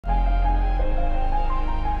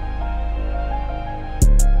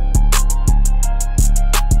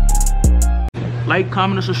like,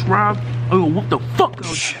 comment, and subscribe. Oh, what the fuck?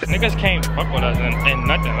 Niggas can't fuck with us and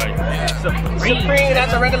nothing like Supreme,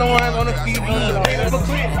 that's a regular one on the feet.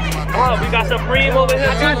 Oh, we got Supreme over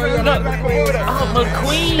here. Look. Oh,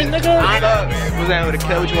 McQueen, nigga. What's that with a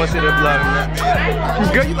kid? What you want to say to the vlog, man?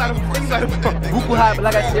 Girl, you gotta Buku hot, but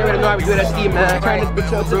like I said, I already know how we do that ski, man. Turn this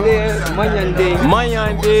bitch up today. Manyan day.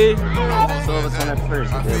 Manyan day. So it's on that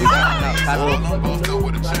first. Yeah, we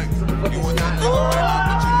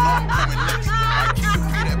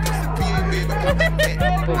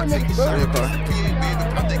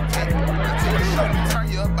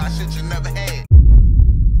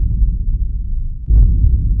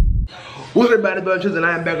What's up, everybody? And I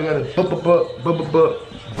am back with another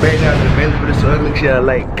Right now, the bands for this, so make sure y'all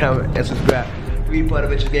like, comment, and subscribe. 3 part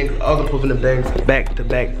of it, just getting all the posting the bangs back to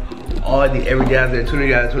back. All the every day out there, 20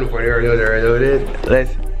 guys, 24, they already know what it is.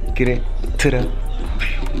 Let's get into the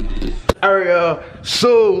video. Alright, y'all.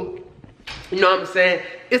 So, you know what I'm saying?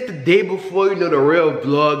 It's the day before, you know, the real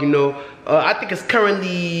vlog, you know. I think it's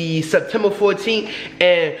currently September 14th,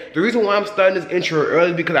 and the reason why I'm starting this intro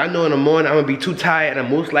early is because I know in the morning I'm gonna be too tired and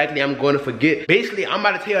most likely I'm going to forget. Basically, I'm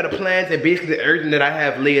about to tell you the plans and basically everything that I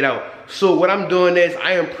have laid out. So what I'm doing is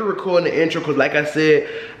I am pre-recording the intro because like I said,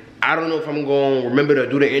 I don't know if I'm going to remember to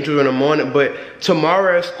do the intro in the morning, but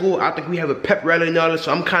tomorrow at school, I think we have a pep rally and all that,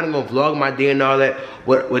 so I'm kind of going to vlog my day and all that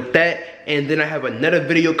with that, and then I have another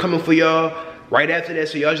video coming for y'all right after that,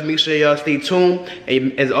 so y'all just make sure y'all stay tuned,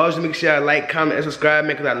 and as always, make sure y'all like, comment, and subscribe,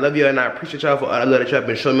 man, because I love y'all, and I appreciate y'all for all the love that y'all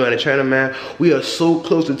been showing me on the channel, man. We are so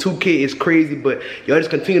close to 2K, it's crazy, but y'all just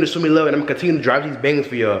continue to show me love, and I'm going to continue to drop these bangers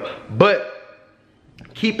for y'all. But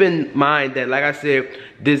keep in mind that, like I said,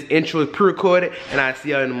 this intro is pre-recorded, and I'll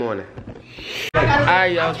see y'all in the morning.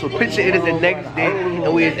 Alright, y'all, so picture it is the next day,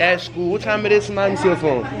 and we is at school. What time it is? Let me see your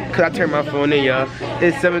phone. Cause I turned my phone in, y'all.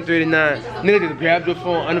 It's 7:39. Nigga just grabbed your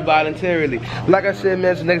phone involuntarily. Like I said,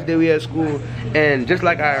 man, it's the next day we at school, and just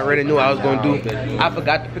like I already knew I was gonna do, I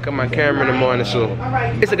forgot to pick up my camera in the morning, so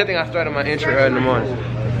it's a good thing I started my intro early in the morning.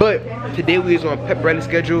 But today we is on pep rally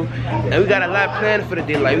schedule, and we got a lot planned for the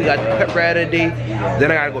day. Like we got the pep rally today, then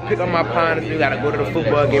I gotta go pick up my partners, we gotta go to the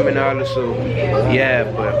football game and all that. So yeah,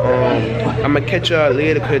 but I'm gonna catch y'all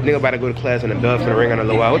later because nigga about to go to class and the bell for the ring on a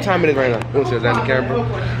little while. What time it is right now? Who says that on the camera?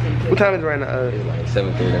 What time is it right now?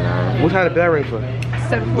 7:39. What time the bell ring for?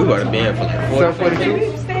 7:42. We about to be in for like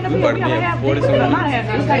 7:42. We about to be in for 40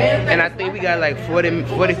 And I think we got like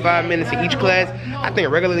 45 minutes in each class. I think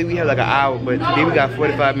regularly we have like an hour, but today we got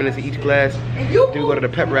 45 minutes in each class. Then we go to the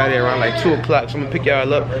pep rally around like 2 o'clock. So I'm gonna pick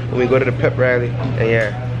y'all up when we go to the pep rally. And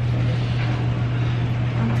yeah.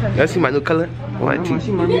 Y'all see my new color? I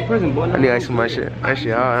see my new present, boy. I need to see my shit. That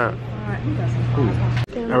shit all out.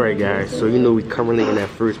 Alright guys, so you know we currently in that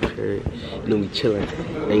first period. You know we chilling.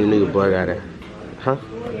 And you know your boy got it. Huh?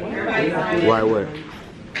 Why what?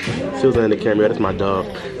 Still in the camera, that's my dog.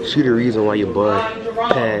 She the reason why your boy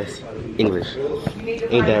passed English.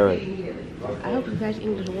 Ain't that right? I hope you pass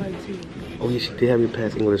English 1 too. Oh yeah, she did have me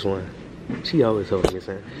pass English 1. She always helping me,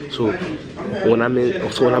 saying. So when I'm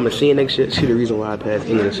seeing that shit, she the reason why I passed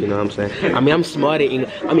English, you know what I'm saying? I mean I'm smart at English.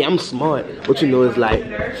 I mean I'm smart, but you know it's like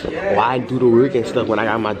why do the work and stuff when I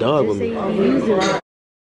got my dog with me? I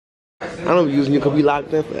don't be using you because we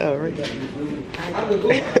locked in forever, right?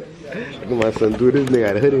 Look at my son do this nigga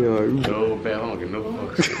got a hoodie on. No, fam, I don't get no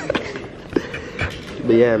fucks.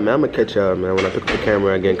 But yeah, man, I'm gonna catch y'all, man, when I pick up the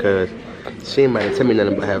camera again, cause she ain't about to tell me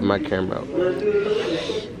nothing about having my camera out.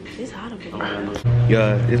 It's hot up there.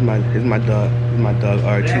 Yeah, it's my dog. It's my dog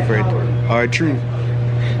R-Truth right there. R-Truth.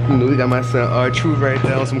 You know, we got my son R-Truth right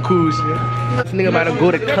there on some cool shit. This nigga about to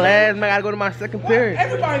go to class, man. I gotta go to my second period.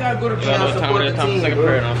 Everybody gotta go to class. Time to second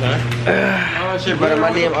period, I'm saying. Oh shit, brother,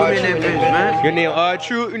 my name R-Truth, man. Your name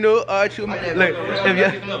R-Truth, you know, R-Truth. Look,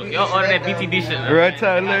 if y'all order that BTD shit. Real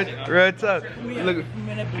talk, real talk. Look.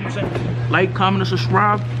 Like, comment, and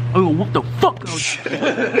subscribe. Oh, what the fuck?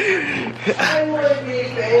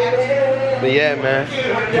 But yeah, man.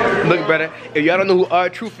 Look, brother, if y'all don't know who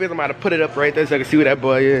R-Truth is, I'm about to put it up right there so I can see who that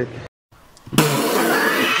boy is.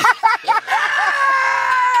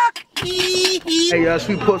 Hey, y'all,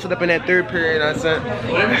 we posted up in that third period, I said.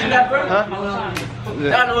 Huh?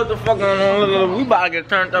 Y'all know what the fuck going on. We about to get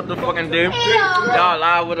turned up the fucking day. Y'all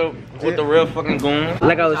live with the real fucking goon.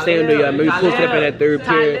 Like I was saying to y'all, maybe posted up in that third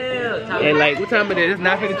period. And like, what time it is? It's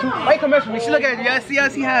 9:52. Why you come mess with me? She look at you. Y'all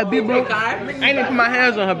see how it be, bro? I ain't even put my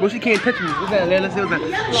hands on her, bro. She can't touch me. What's that? Let's see what's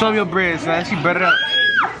that. Show me your bread, son. She buttered up.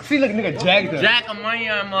 See, look, nigga jacked up. Jack a money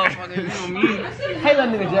on motherfucker, you know me. Hey,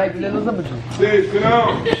 little nigga jacked up. What's up with you? Sit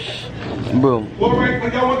down. Bro. What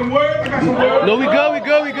rank? Y'all want some work? I got some work. No, we good. We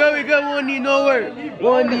don't need no work. We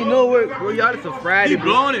don't need no work. Bro, y'all, it's a Friday,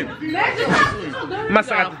 bro. Blowing him. My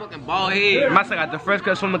son got Fucking bald head. my son got the first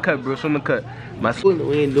cut from the cut, bro. From the cut. My son,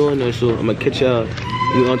 we ain't doing no so I'm gonna catch y'all.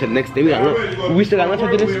 We on to the next day. We got lunch. We still got lunch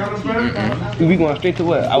after this? We going straight to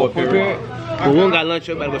what? Our fourth period? But we don't got lunch,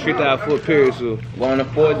 everybody go straight to our fourth period, so We're on the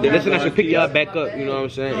fourth day. listen, I should pick y'all back up, you know what I'm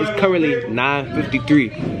saying? It's currently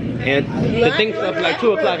 9:53. And the thing's up like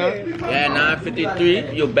 2 o'clock, huh? Yeah,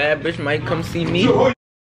 9:53. Your bad bitch might come see me. Alright,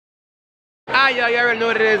 y'all already know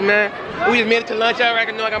what it is, man. We just made it to lunch. Y'all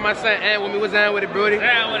already know I got my son and with me. What's down with it, Brody?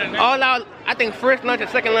 All out, I think first lunch and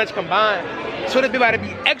second lunch combined. So this be about to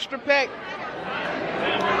be extra packed.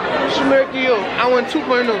 Shmerky, I want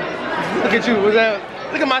 2.0. Look at you, what's that?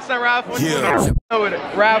 Look at my son ride for with it.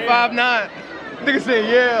 Ride 5'9". Nigga said,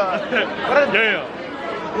 yeah. Yeah.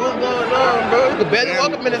 What's going on, bro? You can barely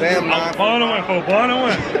walk up in this damn I'm born and win, born and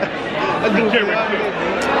win. Let's do it.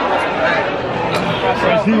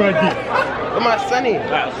 See right there. Where my son is?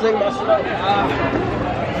 Sing my son.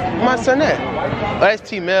 Where my son at? Oh, that's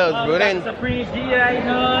T-Mel's, bro. That ain't, oh,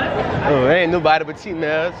 that ain't nobody but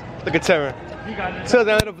T-Mel's. Look at Terran. So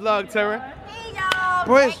down the vlog, Terran. Hey y'all,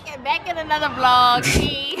 Boys. back in another vlog.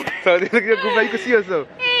 Hey. So look at you can see yourself.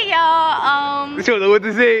 Hey y'all, You don't know what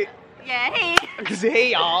to say. yeah, hey. I can say,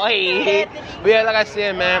 hey y'all, hey. But yeah, like I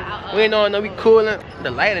said, man, we ain't know we coolin'.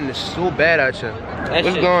 The lighting is so bad out here.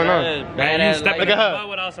 What's going on? Badass. Look at her.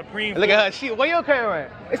 Without Supreme. Look at her. She, where your camera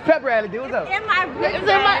at? It's pepper alley, dude. What's up? In my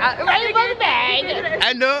rainbow bag.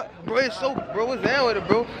 I know, bro. It's so, bro. What's down with it,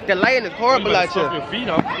 bro? The lighting is horrible out here. Your feet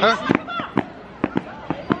off. Huh?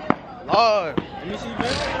 Lord.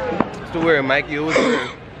 What's the word, Mikey? What's the word?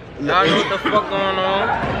 Y'all know what the fuck going on?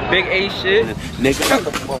 Big A shit.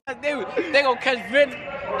 Nigga. They gon' catch Vince.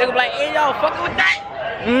 They gon' be like, hey y'all, fucking with that.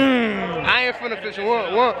 I ain't from the official. We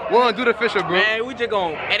don't do the official, bro. Man, we just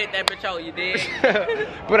gon' edit that bitch out, you dig?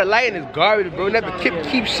 Bro, the lighting is garbage, bro. Never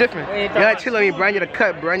keep shifting. You gotta chill on me, bro. I need a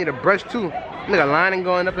cut, bro. I need a brush too. Look at lining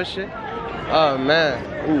going up and shit. Oh man.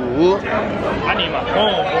 Ooh. I need my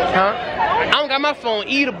phone, bro. Huh? I don't got my phone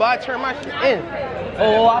either, but I turn my shit in.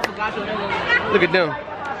 Oh, I forgot your name. Look at them.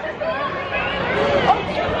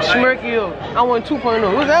 Shmerky, I want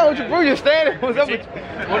 2.0. What's that with you, bro? You're standing. What's up with you?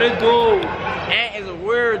 What it do? Ant is a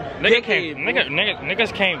weird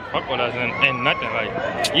Niggas can't fuck with us and nothing like.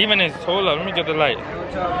 Even in hold up, let me get the light.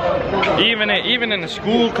 Even in the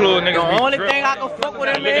school clothes, niggas. The only thing I can fuck with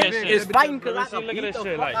him is fighting cause I can look at beat this the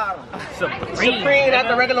shit fuck like out of him. Supreme, not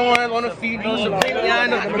the regular ones on the feet. No, Supreme. Yeah, I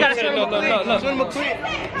know. You gotta show look. Swim McQueen.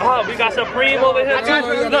 Oh, we got Supreme over here.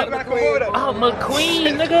 Look. Oh,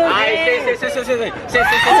 McQueen, nigga. Alright, say.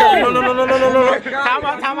 No.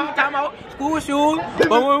 Time out. School shoes.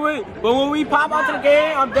 But when we pop out to the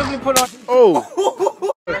game, I'm definitely putting on. Oh.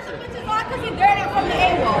 Because he dirty from the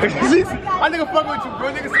A-wall. My nigga fuck with you, bro.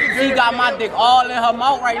 Nigga see She got my dick all in her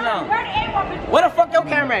mouth right now. Dirty Where the fuck your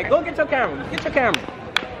camera at? Go get your camera. Get your camera.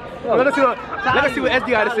 Let us see what SD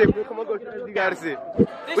got to say, bro. Come on, go. What SD got to say?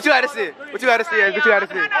 What you got to say? What you got to say? What you got to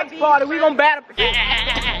say? Party, we gon' battle.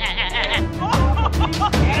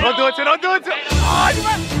 Don't do it to. Don't do it to. Oh,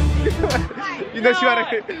 you know she wanna.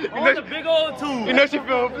 The big old tube. You know she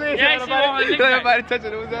feel please. Yeah, she want a lick back. Nobody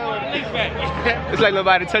touching it. What's that? Lick back. It's like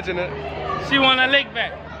nobody touching it. She want a lick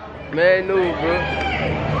back. Man, no, bro.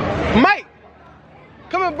 Mike,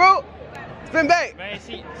 come on, bro. Spin back. Man,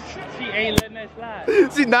 she ain't letting that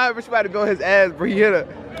slide. She not, but she about to go on his ass, bro. He hit her.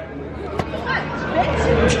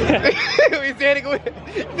 We said it.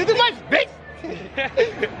 This is my bitch.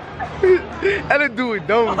 That little dude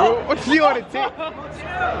dumb, bro. What's she on the tip?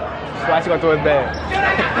 Why she gonna throw it back?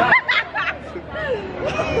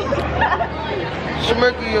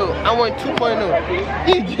 Shmerky, yo, I want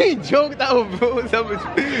 2.0. He joked out, bro. What's up with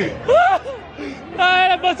you?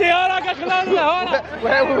 What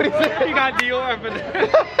he say? He got Dior for that.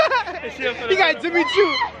 He got Jimmy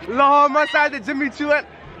Choo. Long my side of Jimmy Choo.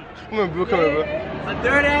 Come on, bro. Come on, bro. A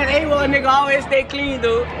dirty ass A1 nigga always stay clean,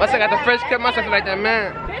 dude. Once I got the fresh cut, myself like that,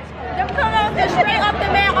 man. Them come straight up the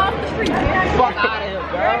man off the street. Fuck out of here,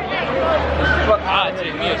 girl. Fuck out I'll of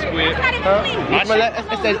take here. me a squid.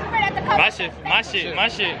 My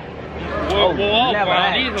shit. Whoa,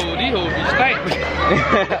 these hoes be stank. I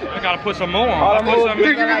gotta put some more on. Give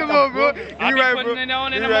me the more, bro. I be putting it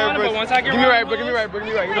on in the morning, but once I get Give me right, bro. Give me right.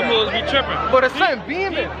 the hoes be tripping. Bro, the sun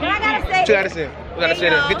beaming. What I gotta say? What you gotta say? We gotta say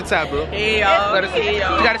that. Get the top, bro. Hey, y'all. You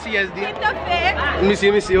gotta see SD. Get the fit. Let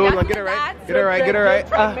me see. Hold on. Get it right.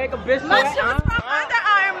 Trying to Make a bitch My sweat, shoes huh? from Under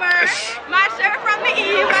Armour. merch, my shirt from the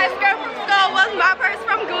E, my skirt from Star Wars, my purse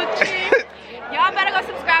from Gucci. Y'all better go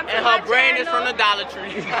subscribe to And my her brand is channel. from the Dollar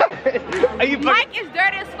Tree. Mike is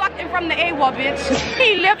dirty as fuck and from the AWOL, bitch.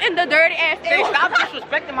 He lived in the dirty ass Hey, AWOL. stop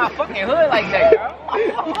disrespecting my fucking hood like that, girl.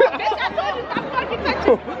 Bitch, I told you, stop fucking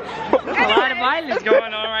touching. A lot of violence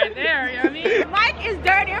going on right there, you know what I mean? Mike is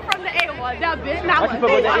dirty and from the AWOL, that bitch. Now what?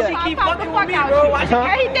 Why she keep fucking with me, bro? Why she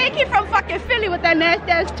He think he from fucking Philly with that nasty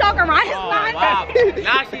ass chalk around his line. wow.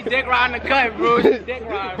 Now she dick riding the cut, bro. She dick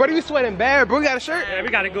riding. Bro, you sweating bad, bro. You got a shirt? Yeah, we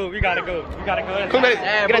gotta go. Come back.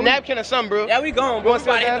 Yeah, Get a bro. napkin or something, bro. Yeah, we going, You bro. want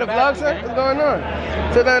to sit down the vlog, sir? What's going on?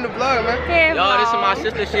 Sit down the vlog, man. Yo, this is my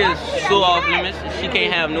sister. She is so off limits. She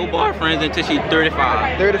can't have no boyfriends until she's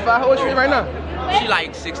 35. 35. How old is she right now? She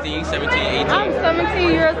like 16, 17, 18. I'm 17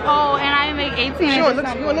 years old and I make 18 You in don't look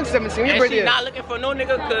December. 17. Your And birthday she is. not looking for no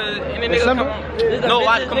nigga, cause any nigga December? come on. No,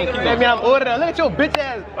 watch, come on, keep I going. mean, I'm older than. Look at your bitch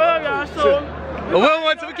ass. Oh, y'all, so. We don't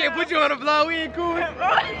want to. We can't put you on the vlog. We ain't cool.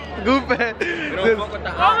 Goofy. We don't fuck with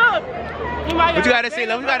the hot. What you gotta say,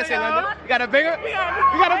 London? You gotta say, London? You got a bigger? You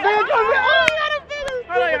got a bigger? Oh, you got a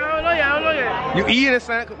bigger. You eating it,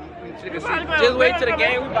 son? Just wait till the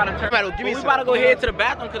game. We about to turn. Give me We some. about to go head to the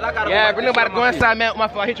bathroom, cause I gotta Yeah, go. bro, nobody go inside, man. My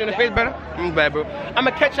fault. I hit you in the face, brother. I'm bad, bro.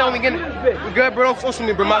 I'ma catch you when we get in. We good, bro. Don't force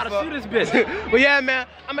me, bro. My fault. Shoot this bitch. But yeah, man.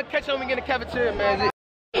 I'ma catch you when we get in the cafeteria, man.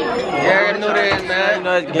 Yeah, I already know that, man.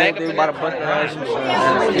 Back up in about to bust the ass.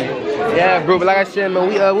 Yeah, bro, but like I said, man,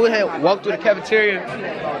 we had walked through the cafeteria.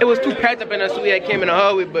 It was too packed up in there, so we had came in the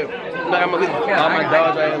hallway, but like, all my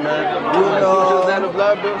dogs right here, man. You was down the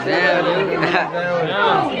vlog, bro? Yeah, dude.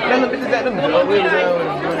 Them bitches got them all the way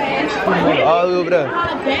down. All the way over there.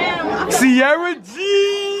 Sierra G!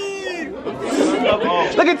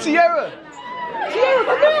 Look at Tierra! Tierra,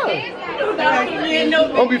 come down!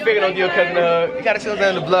 Don't be faking on your cousin. You gotta sit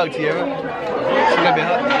down in the vlog, Tierra. She gonna be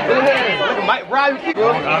hot. Look at Mike, Rob,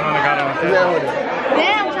 bro. Damn,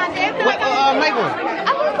 I'm trying to say it. What, Mike one?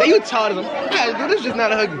 That you taught him. Yeah, dude, this is just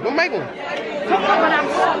not a huggy. What Mike one? When I'm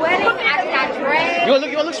sweating, I got dragged. You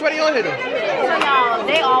wanna look sweaty on here though? So y'all,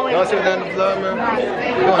 they always. You wanna sit down in the vlog, man?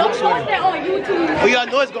 You wanna look Don't post sweaty? that on YouTube. Oh, y'all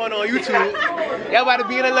know what's going on YouTube. Y'all about to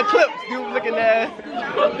be in a little clip. Dude looking at.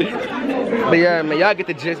 But yeah, man, y'all get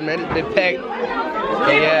the gist, man. It's been packed.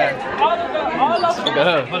 Yeah. Look at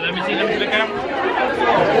her. Let me see the camera.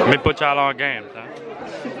 Let me put y'all on games, huh?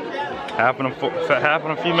 Half of them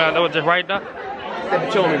females that was just right there.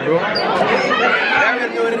 Show me, bro. Y'all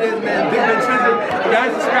already know what it is, man. Big Ben Trizzy. Y'all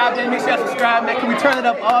subscribe, man. Make sure y'all subscribe, man. Can we turn it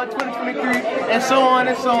up all 2023 and so on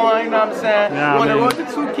and so on, you know what I'm saying? Yeah, on the road to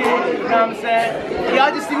 2K, you know what I'm saying? Y'all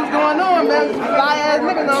just see what's going on, man. Fly ass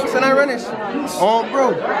nigga, you know what I'm saying? I run this. On,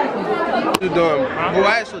 bro. What you doing? Bro,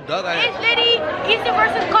 why is so dark? It's Liddy, Easton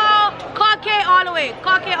versus Car K all the way.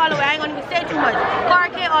 Car K all the way. I ain't gonna even say too much. Car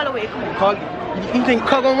K all the way. Come on. You think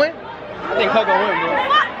Carl gonna win? I think Carl gonna win, bro.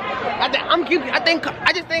 I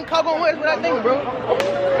just think Carl gonna win. That's what I think, bro.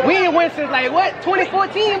 We ain't win since like what?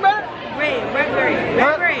 2014, bro. Red.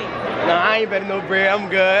 Nah, I ain't better no bread. I'm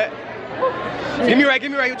good. Give me right. What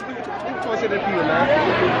you want to say to the people, man?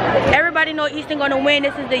 Everybody know Easton gonna win.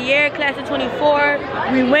 This is the year, class of 24.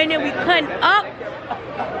 We winning, we cutting up.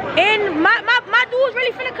 And my dudes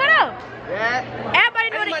really finna cut up. Yeah. Everybody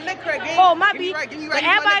know My the neck crack, gang. Oh, my Give me beat. right, give me But right,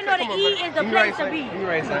 give me my everybody know neck the crack. E is the Give me place right, to be. Give me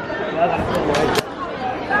right, son.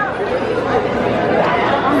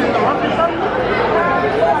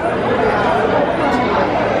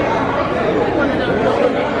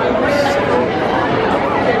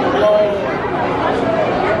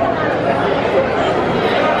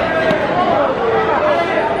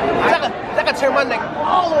 I can turn my neck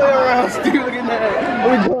all the way around, Steve. Look at that.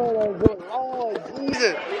 What we doing? Oh,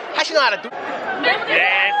 Jesus. How she know how to do?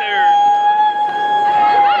 Yes, sir.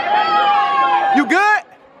 You good?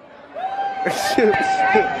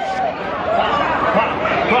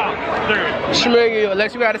 Shmiggy,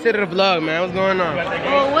 Lex, you gotta say to the vlog, man. What's going on?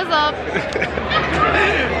 Oh, what's up?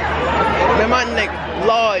 Man, my neck,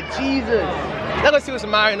 Lord Jesus. Let's go see what's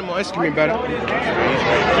Samara in the morning. Scream better.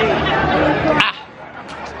 Ah.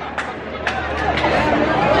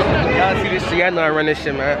 Y'all see this shit? Y'all know I run this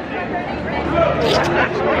shit, man.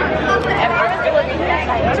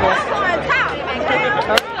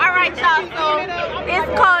 Alright, y'all, so it's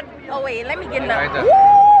called, oh wait, let me get it Right up. there. Woo!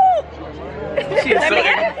 She is so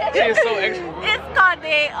extra. It's called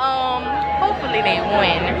they, hopefully they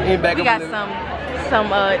win. We got some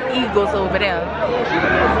eagles over there.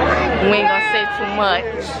 We ain't gonna say too much.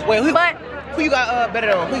 Wait, who you got better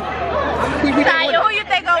than? Who Tanya, who you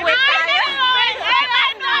think gonna win? Tanya?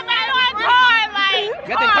 Everybody know I'm hard, like.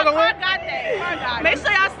 You think Tucker win? Make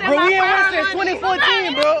sure y'all send Bro, my we ain't won friend since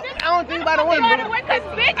 2014, bro. I don't think about it win, bro.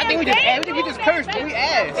 I think we just ass. We just cursed, but we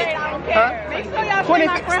ass. Huh? Make sure y'all 20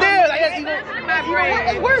 send my friend. still, I guess even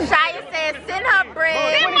worse. Shia said send her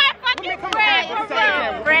bread. Send my fucking bread.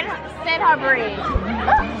 Friend, send her bread.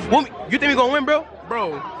 You think we gonna win, bro?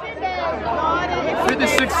 Bro.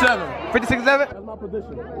 56-7. 56-7? That's my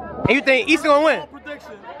prediction. And you think Easton gonna win?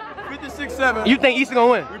 Prediction. 56-7. You think Easton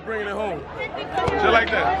gonna win? We bringing it home. Just like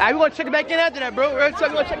that. Alright, we gonna check it back in after that, bro. We're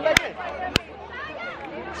gonna check it back in.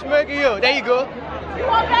 Smirking you. There you go.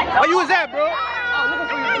 Where you was at, bro?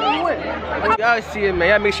 Y'all see it, man.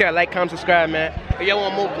 Y'all make sure y'all like, comment, subscribe, man. If y'all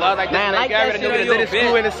want more vlogs like that, man, y'all already know the latest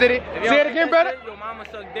school in the city. Say it again, brother. Your mama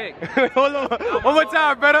suck dick. Hold on. One more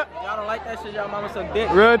time, brother. Y'all don't like that shit, y'all mama suck dick.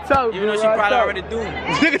 Real talk. Even though she probably already do.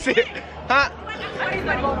 Nigga said, huh?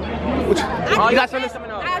 You got something?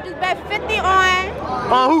 I'll just bet 50 on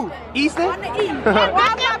Who? Easton? the E. I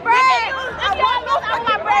want my bread. I want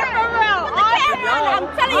my bread for real. I'm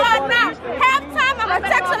telling y'all now. Halftime, I'm gonna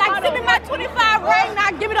text her like, send me my 25 right now.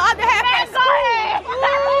 Give me the other half. Man, go ahead.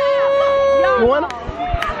 You want it? I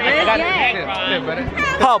got it. Yeah, brother.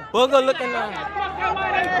 How booger looking now.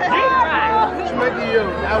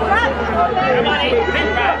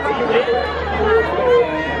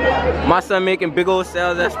 My son making big old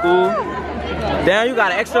sales at school. Damn, you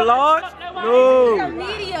got an extra large?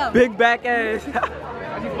 No. Big back ass.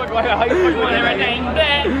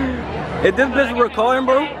 Is this bitch recording,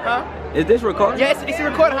 bro? Huh? Is this recording? Yes, it's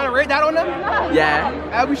recording. How to rate that on them? Yeah.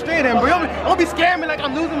 I'll be straight in, bro. Don't be scaring me like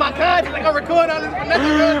I'm losing my content, like I'm recording all this for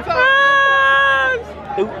nothing. Real talk.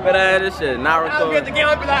 Stupid ass this shit, not I'll recording. get the game,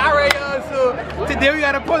 I'll be like, alright, so today we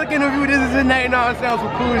got a public interview. This is a night, you know what I'm saying?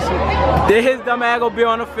 Some cool shit. Did his dumb ass go be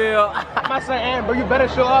on the field? My son, Aaron, bro, you better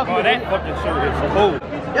show off. Oh, that fucking shirt is cool.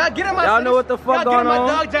 Y'all get in my Y'all know what the fuck going my on?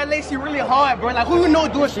 dog Jack Lacey really hard, bro. Like, who you know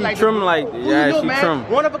doing shit like trim this? like this. Yeah, who you know, she man? trim.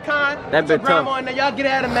 One of a kind. That Put your bit grandma tough. on there. Y'all get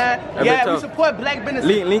at him, man. That Yeah, bit we tough. support black business.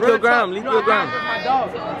 Link your gram, link your gram. My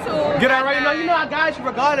dog. Get at right now. You know I got you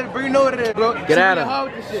regardless, bro. You know what it is, bro. Get at really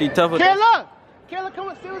hard with this her. shit. She tough with Kayla, come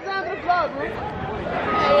on, sit down to the vlog, bro.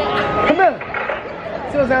 Come here.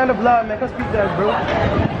 Sit down to the vlog, man. Come speak to us, bro.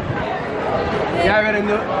 Y'all already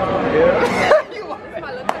know. Yeah.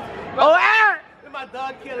 Oh, ah! My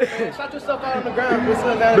dog killer, man. Shut yourself out on the ground, bro.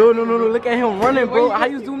 Sit down. No, look at him running, bro. How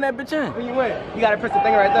you zoom that bitch in? When you win, you gotta press the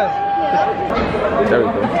thing right there. There we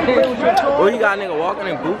go. Oh, you got a nigga walking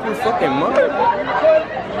in buku fucking mud.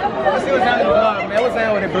 Let's see what's down in the vlog, man. What's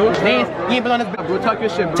down with it, bro? You ain't been on this bitch, bro. Talk your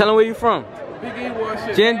shit, bro. Tell him where you from.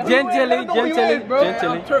 Gently.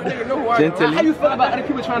 How you feel about other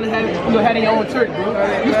people trying to have their own church, bro?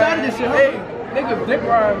 You started this shit, huh? Nigga dick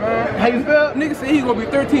ride, man. How you feel? Nigga said he gonna be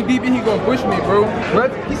 13 deep and he gonna push me, bro.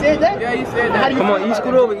 What? He said that? Yeah, he said that. How do you Come feel on, about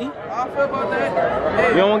scoot that? over, E. How I feel about that? Hey,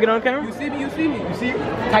 You don't want to get on camera? you see me, you see me. You see?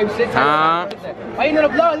 Type shit. Why you know the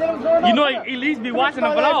vlog? Let him join You know, up. at least be watching the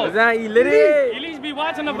Is vlog. that E lit At it? least be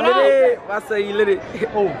watching the Lit vlog. it. I say E lit it.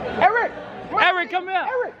 Oh, Eric. Eric, come here.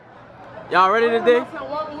 Eric. Y'all ready today?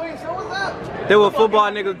 Walk away. So what's up? They were football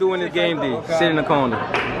niggas doing this game day. Sit in the corner.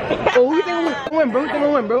 Oh, who you think will win, bro? Who you think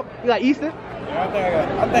will win, bro? You got Easton?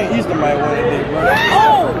 I think Easton might win it, bro.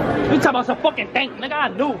 Oh! You talking about some fucking thing, nigga? I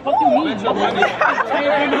do. Fuck you mean?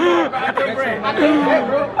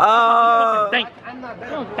 Thank.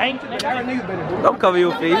 Thank. Don't cover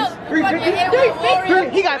your face. 350?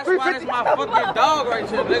 He got 350. That's my fucking dog right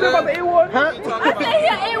here, nigga. Huh?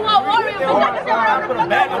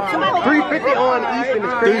 350 on Easton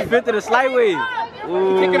is crazy. 350 the slight way.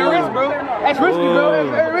 Taking a risk, bro. That's risky, bro. That's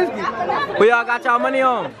very risky. Who y'all got y'all money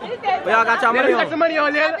on? Who y'all got y'all money You got some on? money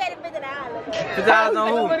on there? $50 on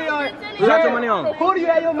who? Who got your money on? Who do you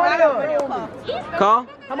have your money on? Call?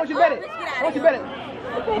 How much you bet it? How much you bet it?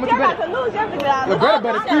 How much you bet it? Your brother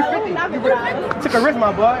bet it 350. Took a risk,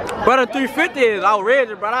 my boy. Brother, 350 is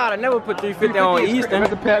outrageous, brother. I'd never put 350 on Easton.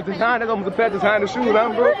 That's a pass to time. That's almost a pass to time to shoot, huh,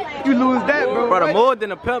 bro? You lose that, bro. Brother, more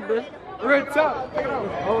than a pep, bitch. Real talk.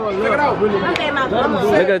 Oh, look.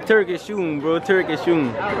 Look at Turk is shooting, bro. Turk is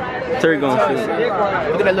shooting. Turk gonna shoot.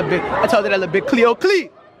 Look at that little bit. I told you that little bit. Cleo.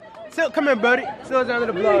 So, come here, buddy. So down to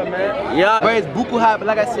the vlog, man. Yeah. Bro, it's buku hot, but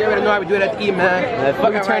like I said, I already know how we do it at the E, man.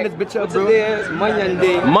 Fucking turn this bitch up, bro.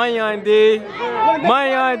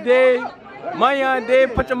 Mayan day.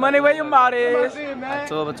 Put your money where your mouth is.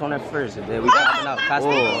 October 21st, today we got out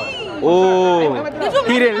Costco. Oh.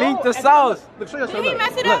 He didn't link the sauce. Look, show yourself. Did he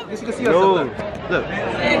mess it up? Look, you can see yourself. Look.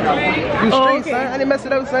 You straight, son. I didn't mess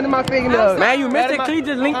it up, son. In my fingernails. Man, you missed it. He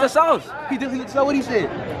just linked the sauce. He saw what he said.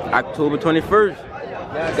 October 21st.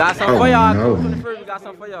 Got some for y'all. October 21st, we got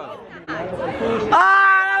some for y'all.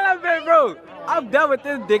 Ah, that little done, bro. I'm done with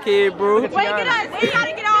this dickhead, bro. Wait, get us. We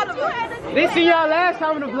gotta get all of us. They see y'all last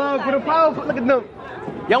time in the vlog, but the power, look at them.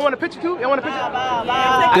 Y'all want a picture too? Y'all want a picture?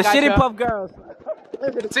 The shitty puff girls.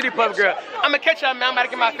 City Puff girl. I'ma catch y'all, man. I'm about to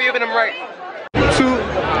get my feel of them right. 2,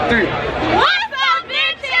 3. What's up,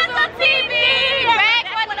 bitches on TV? Back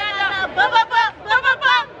with another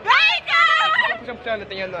breaker. I'm trying to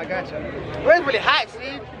think, y'all know I got y'all. Well, it's really hot,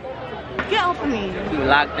 Steve. Get off of me.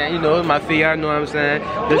 Locked down, you know, it's my feet, you know what I'm saying?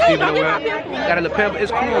 There's people in the world. Got a little pimple,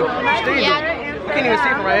 it's cool. Steve, you can't even see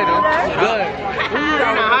from right here, though. It's good. You're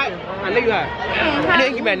not hot? I know you hot. I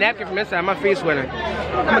didn't give me a napkin from inside, my feet sweating.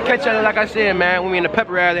 I'm gonna catch y'all, like I said, man, when we in the pep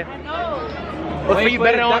rally. What's you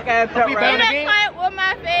better on? We better again? With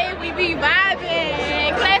my face, we be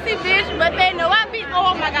vibing. Classy bitch, but they know I be.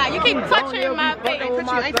 Oh my god, you keep touching my face.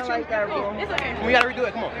 It's okay. We gotta redo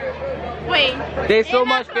it, come on. Wait. There's so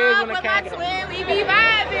much phase on the camera. Twin, we be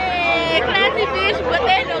vibing. Classy bitch, but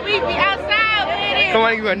they know we be outside with it. Come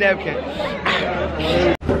on, give you a napkin.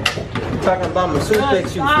 Talking about my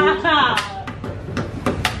suplex, you fool.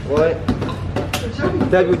 What?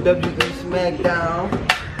 WWE SmackDown.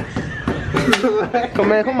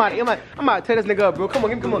 Come on, come on. I'm about to tear this nigga up, bro. Come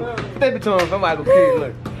on, come on. Step it to him. I'm about to go kill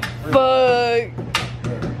look. Fuck.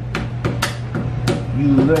 You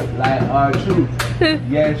look like R-Truth.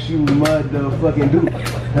 Yes, you motherfucking do.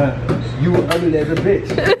 You ugly as a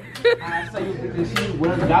bitch. I saw you bitches, she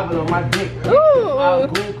was gobbling on my dick. I'll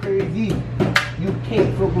go crazy. You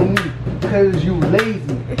can't fuck with me, cause you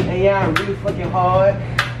lazy. And yeah, I'm really fucking hard.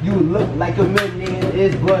 You look like a million,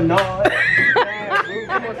 it's Bernard.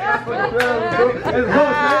 Come on, stop for the girls, bro. Let's go,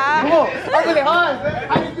 man. Come on. I'm really hard, man.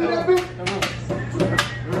 How you do that, bitch?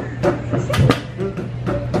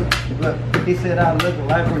 Look, he said I look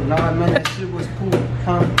like Bernard, man. That shit was cool.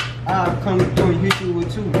 I'll come through and hit you with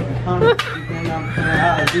two. Then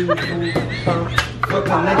I'll do it too. Fuck a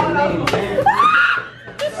nigga name.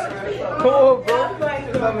 Cool, bro.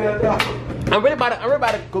 I'm really about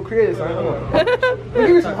to go creative, son. Come on.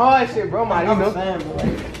 Give me some hard shit, bro. Man, you know.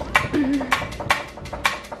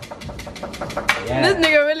 Yeah. This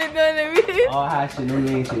nigga really doing it, me. All hot shit, no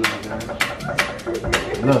mean shit, man.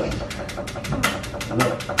 Look.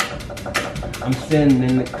 I'm sitting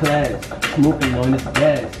in the class, smoking on this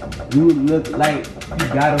gas. You look like you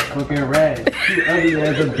got a fucking rash. You ugly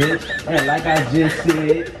as a bitch, and like I just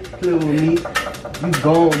said, play with me, you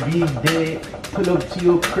gon' be dead. Pull up to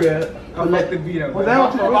your crib. I like the beat up. Was that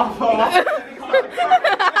what you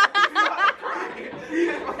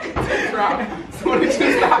Somebody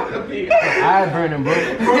just stop the beat. I burning, bro.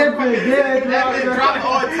 That been drop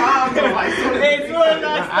all the time, though. Like,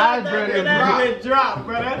 eyes burning, bro. Drop,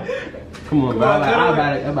 brother. Come on, bro. I'm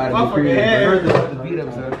about to go crazy. First the beat up,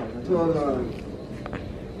 son.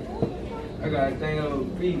 I got a thing on the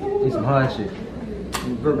beat. It's some hard shit.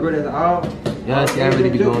 Bro, that's all. Yeah, see, I really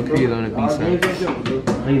be going crazy on the beat, son.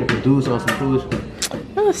 I need to produce on some food.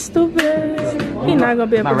 That stupid ass. He not gonna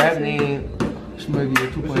be able to. My rap name, Smurgy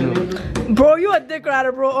 2.0. Bro, you a dick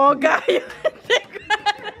rider, bro. Oh, God, you a dick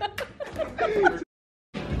rider.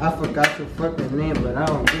 I forgot your fucking name, but I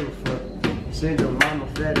don't give a fuck. Said your mama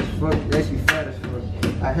fat as fuck, yeah, she fat as fuck.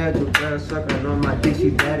 I had your girl sucking on my dick, she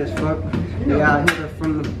bad as fuck. Yeah, I hit her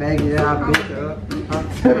from the back, yeah, I beat her up.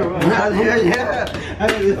 Yeah, I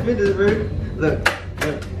got this fitness, bro. Look.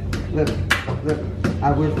 I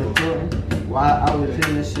was recording while I was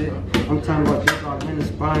in this shit. I'm talking about just all in the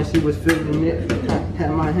spine, she was feeling it. I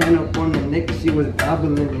had my hand up on the neck, she was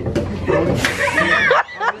gobbling it.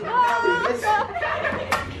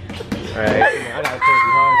 Alright, I gotta tell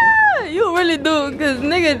you hard. You really do, cause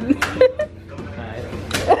nigga.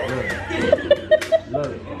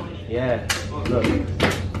 Look, yeah, look.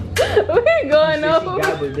 We going She over.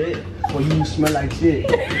 gobbled it, or you smell like shit.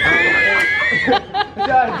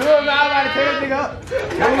 Y'all do it, man. I'm about to tear this nigga up.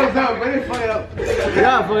 That was up, man. Fuck it up.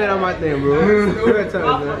 Y'all fuck it up my thing, bro. Good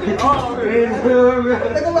time, man.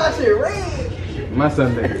 Look at my shit, red. My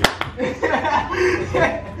Sunday.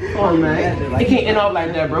 Come on, man. He can't end off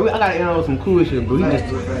like that, bro. I gotta end off with some cool shit, bro. He just,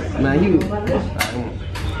 man, you.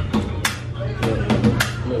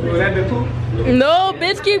 Was that the two? No,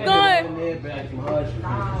 bitch, keep going.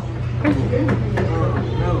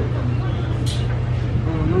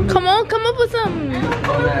 Come on, come up with something.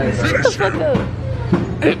 Shut the fuck up.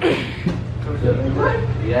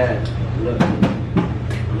 Yeah,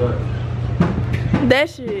 look. That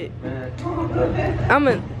shit. I'm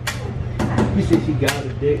a. You said she got a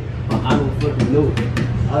dick, but I don't fucking know.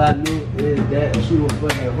 All I know is that she was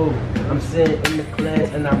fucking hoe. I'm sitting in the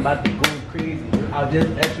class and I'm about to go crazy. I'll just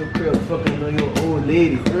at your crib fucking on your old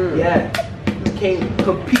lady. Yeah, you can't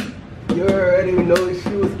compete. You already know she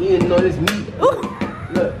was eating all this meat.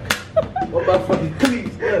 Look, What about fucking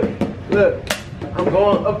cleats? Look. I'm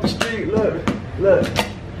going up the street. Look.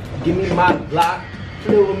 Give me my block.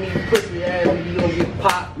 Play with me, pussy ass, you gonna get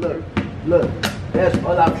popped. Look. That's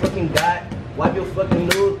all I fucking got. Wipe your fucking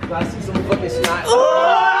nose, cause I see some fucking snot.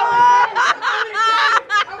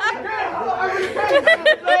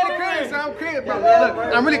 I'm crazy, bro. Look,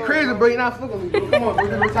 I'm really crazy, bro. You're not fucking with me, bro. Come on, bro.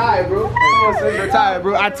 Just retire, bro. Come on, son. Retire,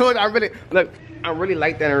 bro. I told you, I really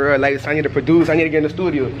like that in real life. So I need to produce. I need to get in the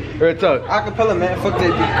studio. Real talk. Acapella, man. Fuck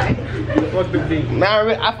that beat. Fuck the beat.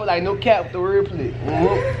 Man, I feel like no cap with the wordplay.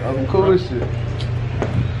 I'm cool as shit.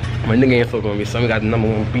 My nigga ain't fucking with me. Son, we got the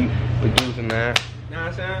 #1 beat producer, man. Know what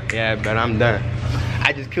I'm saying? Yeah, but I'm done.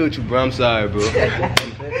 I just killed you, bro. I'm sorry, bro.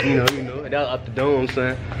 you know. That was up the dome,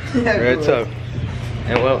 son. Real tough.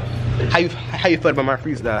 And well, how you feel about my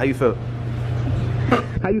freestyle? How you feel?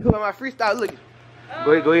 How you feel about my freestyle? Look.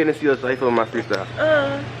 Go ahead and see us. How you feel about my freestyle?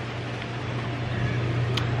 Let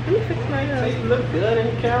me fix my hair. You look good in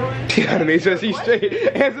the camera. You gotta make sure she's straight.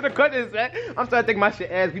 Answer the questions, man. I'm starting to think my shit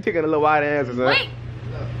ass. We taking a little wide answers, man. Wait.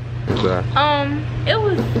 Sorry. It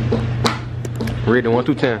was. Rate it 1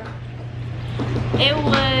 through 10. It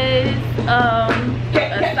was a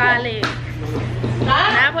solid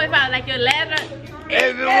 9.5. Like your last.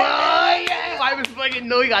 Everyone, yeah. I was fucking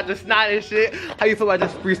know you got the snot and shit. How you feel about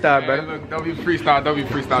this freestyle, brother? Look, don't be freestyle.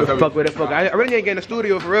 Fuck with it, fuck. I really ain't getting in the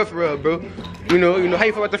studio for real, bro. You know, how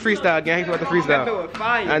you feel about the freestyle again? How you feel about the freestyle?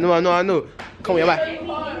 I know. Come on,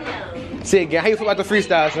 man. Say it again. How you feel about the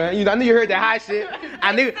freestyle, son? You know, I knew you heard that high shit.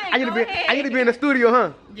 I need to be in the studio,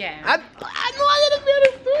 huh? Yeah. I know I need to be in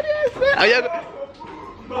the studio, son.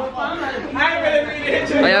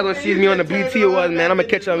 Are y'all gonna see me on the BT Awards, man? I'm gonna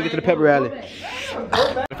catch y'all when we get to the pepper rally.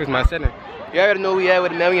 Fix my setting. You already know where we at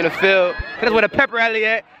with the man. We in the field. That's where the pepper rally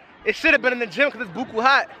at. It should have been in the gym because it's buku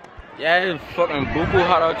hot. Yeah, it's fucking buku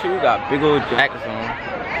hot out too. We got big old jackets on.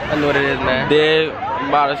 I know what it is, man. Dead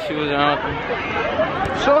bottle shoes and everything.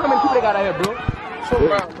 Show how many people they got out here, bro. Show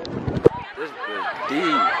them around. This is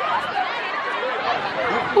deep.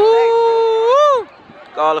 Woo!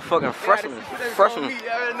 Got all the fucking freshmen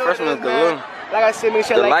galore. Like I said, make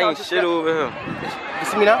sure The like lighting shit over here. You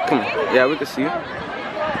see me now? Come on. Yeah, we can see you.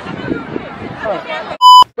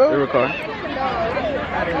 They record.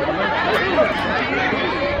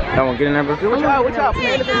 Y'all wanna get in there, bro? What y'all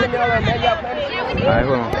playing? Alright,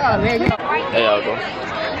 hold on. There y'all go.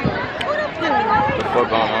 What the fuck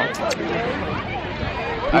going on?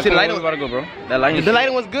 You see the lighting? About to go, bro. That lighting. The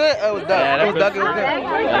lighting was good. It was dark. Yeah, It was good.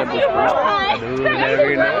 Yeah,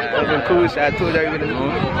 That was cool shit. I told y'all you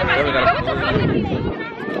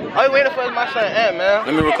All you waiting for is my son Ant, man.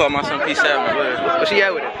 Let me record my son P7, man. Where she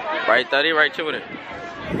at with it? Right 30, right here with it.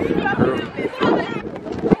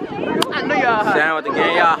 I know y'all hot. Down with the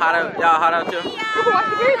gang. Y'all hot out here?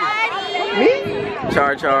 Me?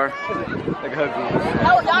 Char. Like a hug.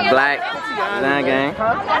 Black. Zan gang.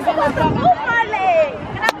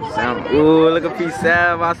 Ooh, look at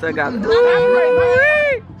P7. My son got.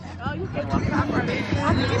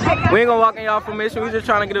 We ain't gonna walk in y'all formation. We just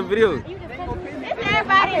trying to get a video.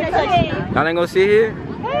 Y'all ain't gonna sit here?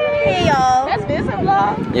 Hey y'all. That's this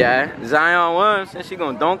vlog. Yeah. Zion won since she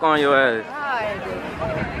gonna dunk on your ass.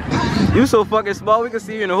 You so fucking small, we can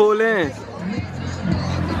see you in the whole lens.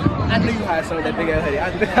 I knew you had some of that big ass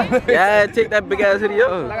hoodie. Yeah, take that big ass hoodie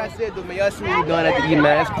up. Like I said, though, man, y'all see what we doing at the E,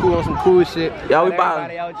 man. That's cool on some cool shit. Y'all, we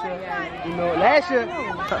everybody out here. You know, last year.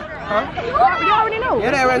 Huh? You already know.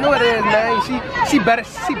 Yeah, they already know what it is, man. She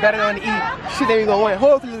better on the E. She think we gonna win.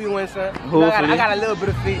 Hopefully we win, son. Hopefully. I got a little bit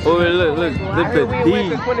of faith. Oh, look, I heard we win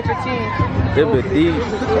since 2015. This bit deep.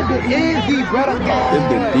 Easy, brother. This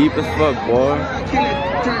bit deep as fuck, boy.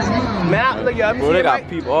 Man, look, y'all. Bro, they got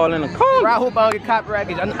people all in the car. I hope I don't get copyright.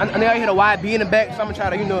 I know y'all hear the YB in the back, so I'm gonna try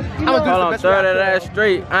to, I'm gonna do Hold the on, best. third of that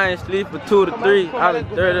straight. I ain't sleep for 2 to 3. I was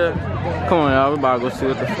third of. Come on, y'all. We about to go see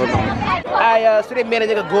what the fuck on. So they made a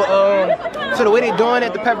nigga go, so the way they doing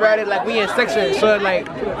it, the pep rally, like we in section. So like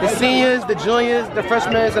the seniors, the juniors, the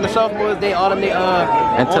freshmen, and the sophomores, they all in they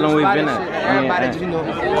And tell them we been at. at. Everybody just,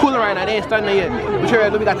 cooling right now. They ain't starting yet. But you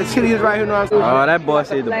heard, we got the chilies right here, you know what I'm saying? Oh, that boy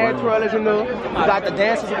said the Flag boy. twirlers, We got the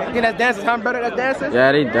dancers. That's dancers, huh, brother? That's dancers?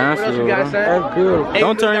 Yeah, they What dancing, else you bro. got, son? That's beautiful. Hey,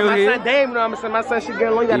 Don't turn your my head. son Dame, you know what I'm saying? My son, she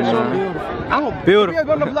getting long, you gotta show me. Beautiful. We are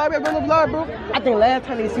going to vlog, bro. I think last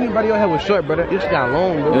time they see me, brother, your hair was short, brother. This got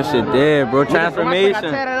long, bro. Your shit dead, bro. Transformation.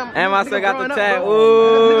 And my son got the tag.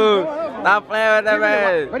 Ooh. Stop playing with that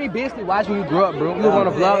man. Bro, they basically watching you grow up, bro. You was on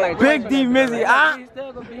a vlog like Big D Mizzy, He's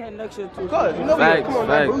still gonna be here next year too. Cuz, you know Facts, come on,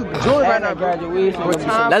 man, bro. facts. Join right Right now, now, bro. graduation. What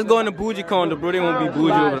time? Let's go in the bougie corner, bro. They won't be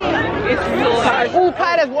bougie over there. Ooh,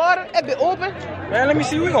 pie, that's water. That bit open. Man, let me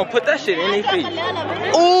see. We gonna put that shit in their feet.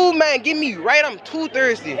 Ooh, man, give me right. I'm too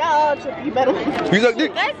thirsty. You better. You suck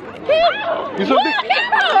dick. You suck dick.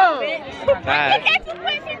 Alright.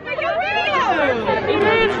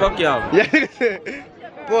 Fuck y'all. Yeah.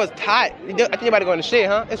 Boy, it's tight. I think you about to go in the shade,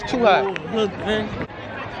 huh? It's too hot. Look, man.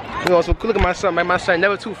 You know, so look at my son, man. My son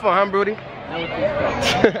never too far, huh, Brody?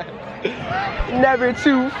 Never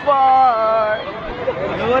too far.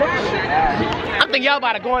 I think y'all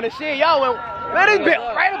about to go in the shade. Y'all went, man, this bit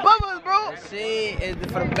right above us, bro. Shit is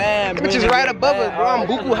for the band, bro. Which is right above us, bro. I'm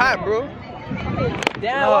buku hot, bro.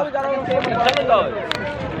 Damn, why we got on the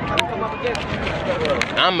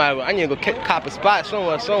I need to go cop a spot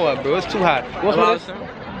somewhere, bro. It's too hot. What's with this?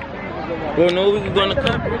 Bro, no, we can go in the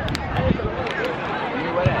cut, bro.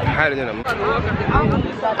 Hotter than them.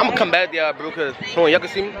 I'm gonna come back to y'all, bro, cause hold on, y'all can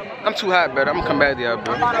see me. I'm too hot, brother. I'm gonna come back to y'all,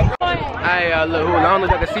 bro. Alright, look, hold on. I don't know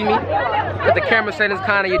if y'all can see me. Got the camera settings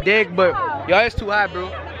kind of your dig, but y'all, it's too hot,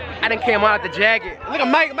 bro. I done came out the jacket. Look at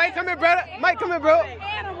Mike. Mike, come here, brother. Mike, come here, bro.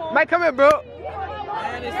 Mike, come here, bro.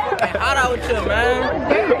 Man, it's fucking hot out here,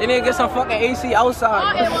 man. They need to get some fucking AC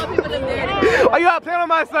outside. Oh, you out playing with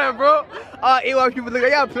my son, bro? AY people look,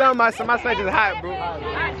 y'all playing with my son. My son just hot, bro.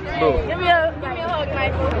 Bro. Give me a hug,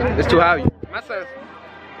 Mike. It's too hot. My son.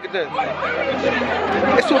 Look at this.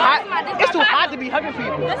 It's too hot. It's too hot to be hugging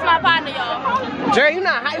people. This is my partner, y'all. Jerry, you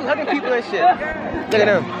not hot. You hugging people and shit. Look at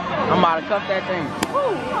them. I'm about to cuff that thing.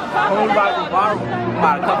 I'm about to borrow. I'm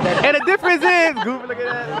about to cuff that thing. And the difference is, Goofy, look at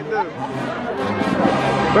that. Look at this.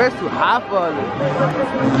 Bro, it's too hot for us.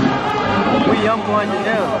 We young going to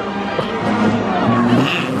jail.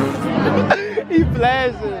 He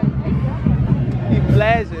flashing. He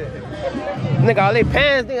flashing. Nigga, all they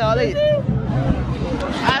pants, nigga, all they.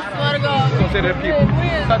 I swear to God. Go say to the people.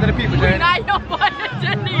 Talk to the people, Jerry. Not your boy,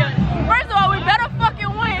 First of all, we better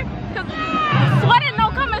fucking win. Cause sweating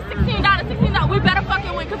don't come at $16, $16. We better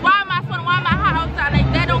fucking win. Cause why am I sweating? Why am I hot outside? Like,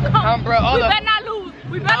 that don't come. Bro, all we better not lose.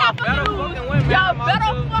 We better not fucking lose. Y'all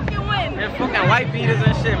better fucking win. And fucking white beaters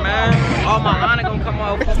and shit, man. All my line gonna come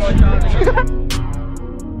out. Fuck on y'all.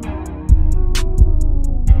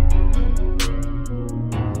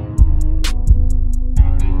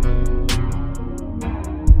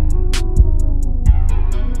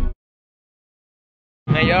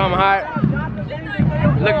 Man, y'all, I'm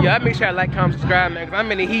hot. Look, y'all, make sure I like, comment, subscribe, man, cause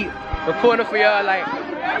I'm in the heat recording for y'all. Like,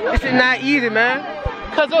 this is not easy, man.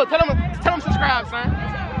 Cuz, oh, tell them subscribe, son.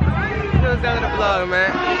 You know what's down in the vlog,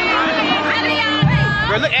 man.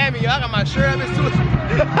 Bro, look at me, y'all. I got my shirt up and suit.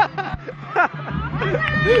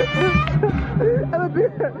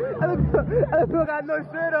 I still got no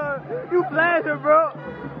shirt on. You flashing, bro.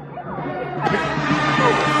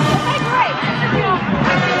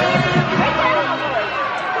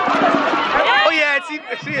 Oh yeah, she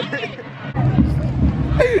look at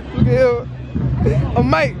him. Oh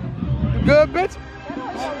Mike, you good, bitch?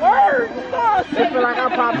 Word. I feel like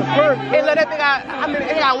I'm popping first. Hey, look, that thing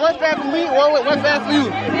it got one fan for me, one fan for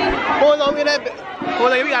you. Hold on, we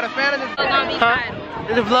got a fan of this. Huh?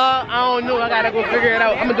 This is a vlog. I don't know. I gotta go figure it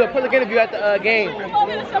out. I'm gonna do a public interview at the game. They won't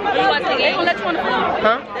let you on the phone.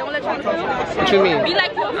 Huh? They won't let you on the phone. What you mean? Be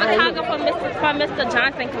like you're a photographer from Mr.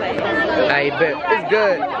 Johnson class. I bet. It's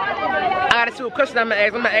good. I gotta see what question I'm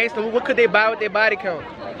gonna ask them. What could they buy with their body count?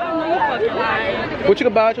 What you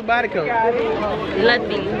can buy with your body count?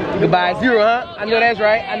 Nothing. You can buy 0, huh? I know that's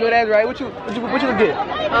right. I know that's right. What you could get?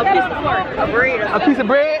 A piece of pork. A bread. A piece of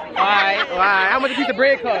bread? Alright. How much a piece of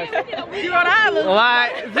bread cost? $0.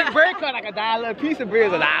 Alright. Bread cost like $1. A piece of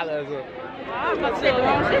bread is $1. So. I'm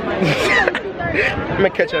gonna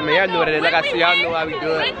catch up, man. Y'all know what it is. Like I said, y'all know how we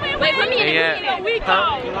do it. Wait, put me in the beginning.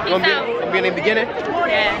 Huh? Gonna be in the beginning?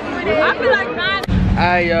 Yeah. I feel like not.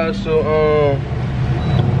 Alright, y'all. So,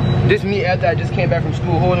 this me after I just came back from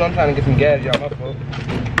school. Hold on, I'm trying to get some gas, y'all. My fault.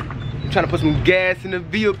 I'm trying to put some gas in the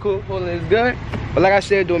vehicle. Hold on, it's good. But like I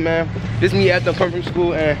said, though, man, this me after I come from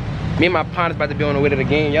school, and me and my partner's about to be on the way to the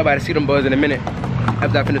game. Y'all about to see them boys in a minute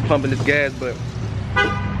after I finish pumping this gas. But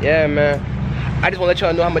yeah, man, I just want to let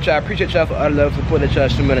y'all know how much I appreciate y'all for all the love support that y'all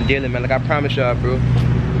show me on a daily, man. Like I promise y'all, bro.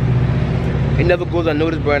 It never goes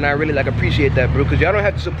unnoticed, bro, and I really like appreciate that, bro. Cause y'all don't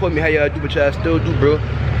have to support me how y'all do, but y'all still do, bro.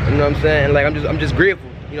 You know what I'm saying? And like I'm just grateful.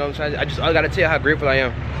 You know what I'm saying? I gotta tell you how grateful I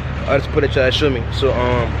am. All the support that y'all show me. So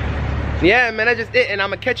yeah, man, that's just it. And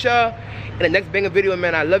I'ma catch y'all in the next banger video,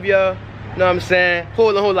 man. I love y'all. You know what I'm saying?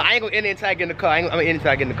 Hold on. I ain't gonna end it until I get in the car. I'm gonna end it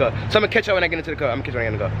until I get in the car. So I'm gonna catch y'all when I get into the car. I'm gonna catch y'all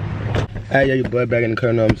when I get in the car. Alright, yeah, your boy back in the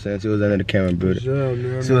car, know what I'm saying? See what's under the camera, brother.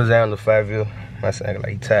 See what's on the 5 view. My son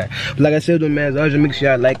like he tired. But like I said, though, man, as always, make sure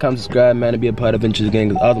y'all like, comment, subscribe, man, to be a part of Ventures Gang.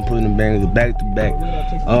 Cause all them putting them bangers back to back.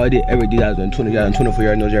 All day, every day, 2020, y'all, and 24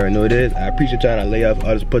 y'all already know it is. I appreciate y'all and I lay off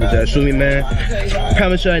all the support that y'all show me, man.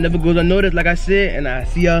 Promise y'all it never goes unnoticed, like I said, and I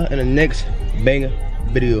see y'all in the next banger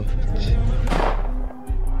video.